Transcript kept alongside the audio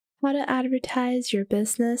How to advertise your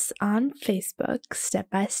business on Facebook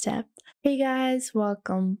step by step. Hey guys,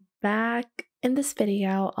 welcome back. In this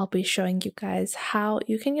video, I'll be showing you guys how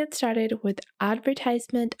you can get started with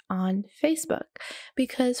advertisement on Facebook,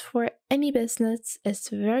 because for any business, it's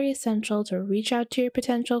very essential to reach out to your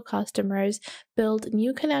potential customers, build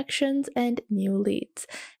new connections and new leads.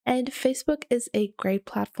 And Facebook is a great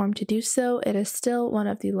platform to do so. It is still one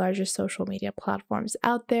of the largest social media platforms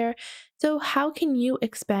out there. So how can you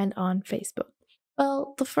expand on Facebook?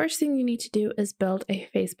 Well, the first thing you need to do is build a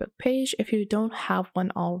Facebook page if you don't have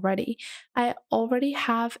one already. I already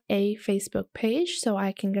have a Facebook page, so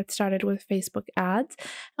I can get started with Facebook ads.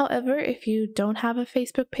 However, if you don't have a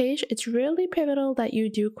Facebook page, it's really pivotal that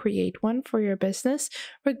you do create one for your business,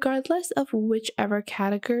 regardless of whichever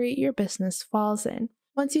category your business falls in.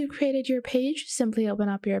 Once you've created your page, simply open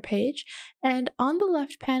up your page, and on the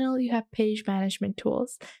left panel, you have page management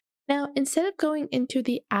tools. Now, instead of going into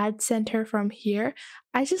the Ad Center from here,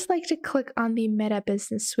 I just like to click on the Meta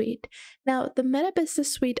Business Suite. Now, the Meta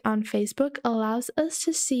Business Suite on Facebook allows us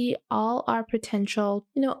to see all our potential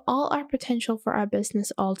for our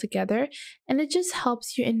business all together, and it just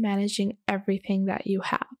helps you in managing everything that you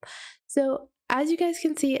have. So, as you guys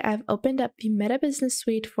can see, I've opened up the Meta Business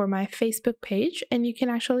Suite for my Facebook page, and you can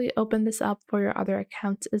actually open this up for your other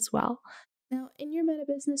accounts as well. Now, in your Meta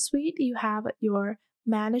Business Suite, you have your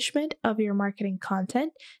management of your marketing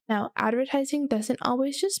content. Now, advertising doesn't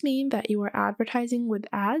always just mean that you are advertising with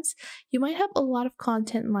ads. You might have a lot of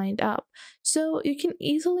content lined up. So you can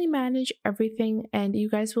easily manage everything, and you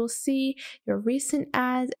guys will see your recent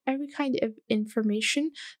ads, every kind of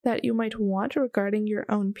information that you might want regarding your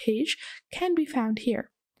own page can be found here.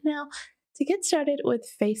 Now, to get started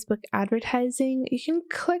with Facebook advertising, you can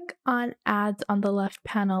click on ads on the left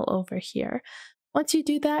panel over here. Once you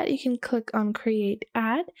do that, you can click on Create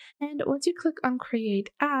Ad, and once you click on Create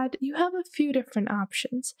Ad, you have a few different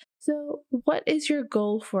options. So what is your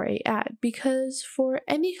goal for an ad? Because for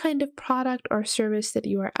any kind of product or service that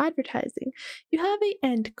you are advertising, you have an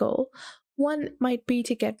end goal. One might be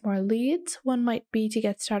to get more leads, one might be to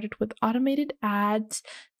get started with automated ads.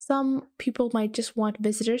 Some people might just want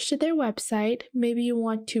visitors to their website. Maybe you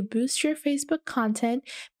want to boost your Facebook content.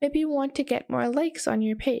 Maybe you want to get more likes on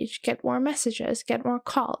your page, get more messages, get more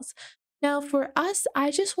calls. Now, for us, I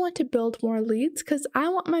just want to build more leads because I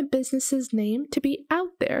want my business's name to be out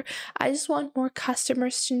there. I just want more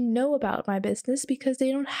customers to know about my business because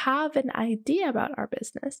they don't have an idea about our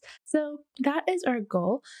business. So that is our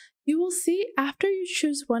goal. You will see after you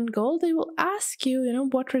choose one goal, they will ask you,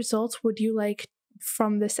 what results would you like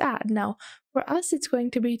from this ad? Now, for us, it's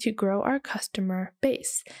going to be to grow our customer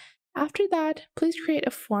base. After that, please create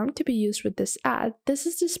a form to be used with this ad. This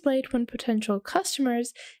is displayed when potential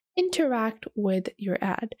customers interact with your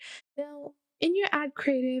ad. Now, in your ad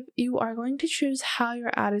creative, you are going to choose how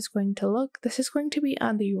your ad is going to look. This is going to be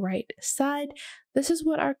on the right side. This is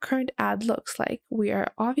what our current ad looks like. We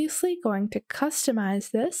are obviously going to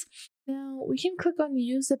customize this. Now, we can click on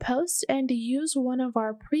Use a Post and use one of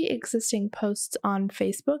our pre-existing posts on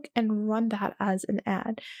Facebook and run that as an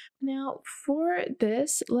ad. Now, for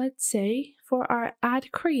this, let's say for our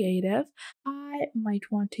ad creative, I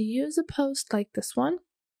might want to use a post like this one.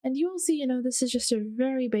 And you will see, this is just a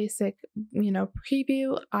very basic,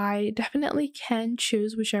 preview. I definitely can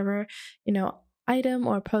choose whichever, item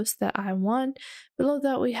or post that I want. Below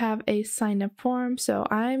that, we have a sign up form. So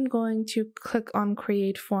I'm going to click on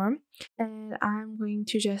Create Form, and I'm going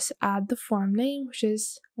to just add the form name, which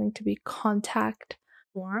is going to be Contact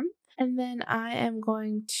Form. And then I am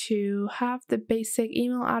going to have the basic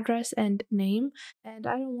email address and name, and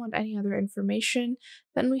I don't want any other information.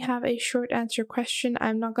 Then we have a short answer question.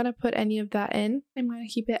 I'm not going to put any of that in. I'm going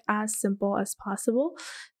to keep it as simple as possible.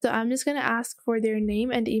 So I'm just going to ask for their name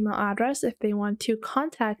and email address if they want to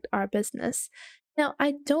contact our business. Now,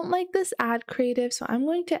 I don't like this ad creative, so I'm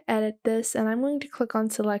going to edit this, and I'm going to click on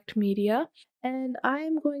Select Media. And I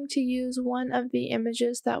am going to use one of the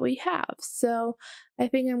images that we have. So I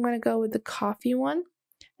think I'm going to go with the coffee one,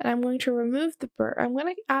 and I'm going to remove the burger. I'm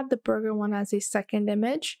going to add the burger one as a second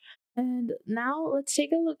image. And now let's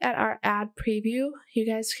take a look at our ad preview. You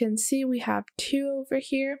guys can see we have two over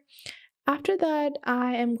here. After that,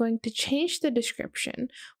 I am going to change the description,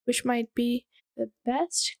 which might be the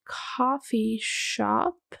best coffee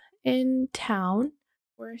shop in town.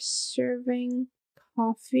 We're serving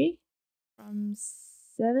coffee from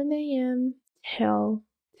 7 a.m. till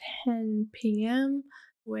 10 p.m.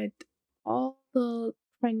 with all the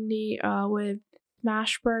trendy with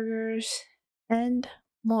smash burgers and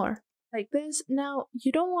more. like this. Now,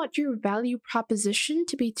 you don't want your value proposition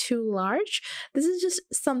to be too large. This is just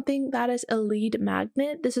something that is a lead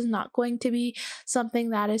magnet. This is not going to be something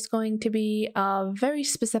that is going to be a very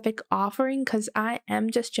specific offering because I am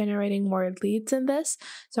just generating more leads in this.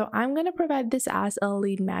 So I'm going to provide this as a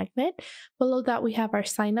lead magnet. Below that, we have our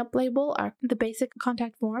sign up label, the basic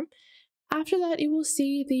contact form. After that, you will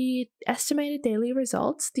see the estimated daily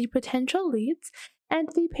results, the potential leads, and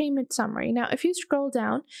the payment summary. Now, if you scroll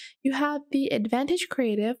down, you have the Advantage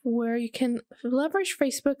Creative where you can leverage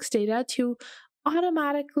Facebook's data to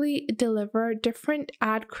automatically deliver different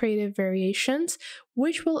ad creative variations,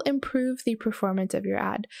 which will improve the performance of your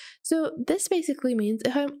ad. So this basically means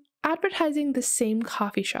if I'm advertising the same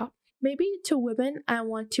coffee shop, maybe to women, I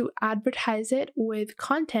want to advertise it with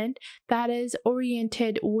content that is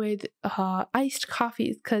oriented with iced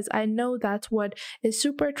coffees because I know that's what is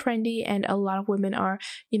super trendy and a lot of women are,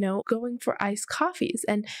 going for iced coffees.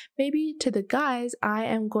 And maybe to the guys, I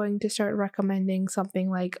am going to start recommending something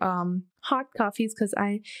like hot coffees because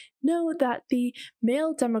I know that the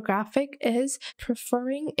male demographic is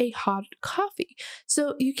preferring a hot coffee.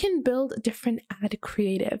 So you can build different ad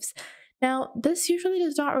creatives. Now, this usually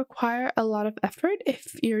does not require a lot of effort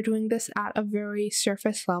if you're doing this at a very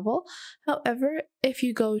surface level. However, if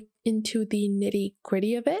you go into the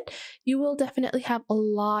nitty-gritty of it, you will definitely have a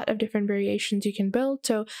lot of different variations you can build.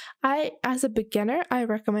 So as a beginner, I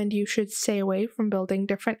recommend you should stay away from building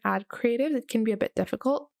different ad creatives. It can be a bit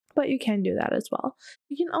difficult, but you can do that as well.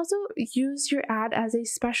 You can also use your ad as a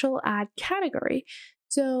special ad category.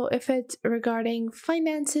 So if it's regarding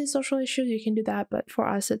finances, social issues, you can do that, but for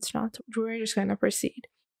us, it's not. We're just going to proceed.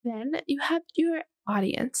 Then you have your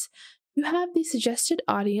audience. You have the suggested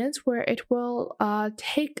audience where it will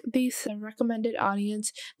take the recommended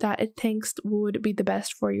audience that it thinks would be the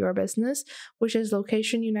best for your business, which is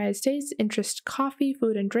location, United States, interest, coffee,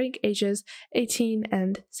 food and drink, ages 18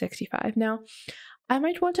 and 65. Now, I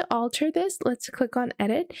might want to alter this. Let's click on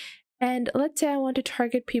edit. And let's say I want to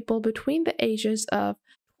target people between the ages of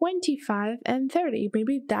 25 and 30.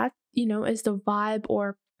 Maybe that, is the vibe,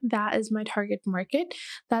 or that is my target market.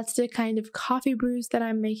 That's the kind of coffee brews that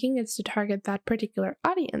I'm making. It's to target that particular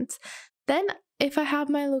audience. Then if I have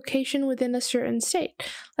my location within a certain state,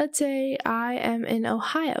 let's say I am in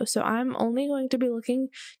Ohio, so I'm only going to be looking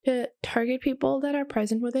to target people that are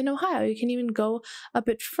present within Ohio. You can even go a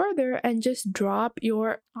bit further and just drop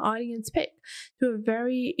your audience pick to a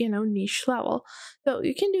very, niche level. So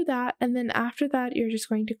you can do that. And then after that, you're just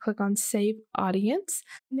going to click on Save Audience.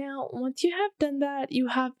 Now, once you have done that, you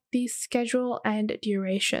have the schedule and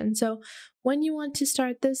duration. So when you want to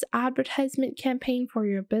start this advertisement campaign for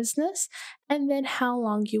your business, and then how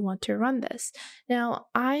long you want to run this. Now,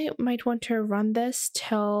 I might want to run this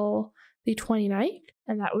till the 29th,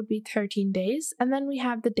 and that would be 13 days. And then we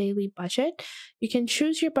have the daily budget. You can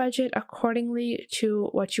choose your budget accordingly to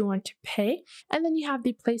what you want to pay. And then you have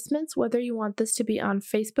the placements, whether you want this to be on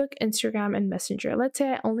Facebook, Instagram, and Messenger. Let's say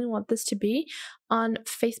I only want this to be on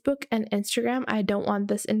Facebook and Instagram. I don't want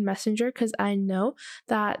this in Messenger because I know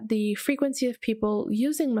that the frequency of people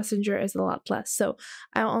using Messenger is a lot less. So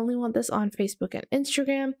I only want this on Facebook and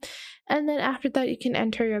Instagram. And then after that, you can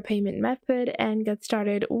enter your payment method and get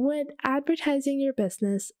started with advertising your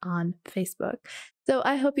business on Facebook. So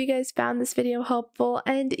I hope you guys found this video helpful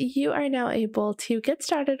and you are now able to get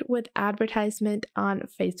started with advertisement on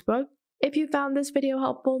Facebook. If you found this video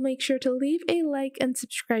helpful, make sure to leave a like and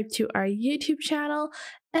subscribe to our YouTube channel.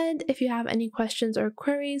 And if you have any questions or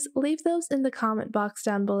queries, leave those in the comment box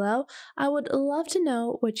down below. I would love to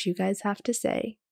know what you guys have to say.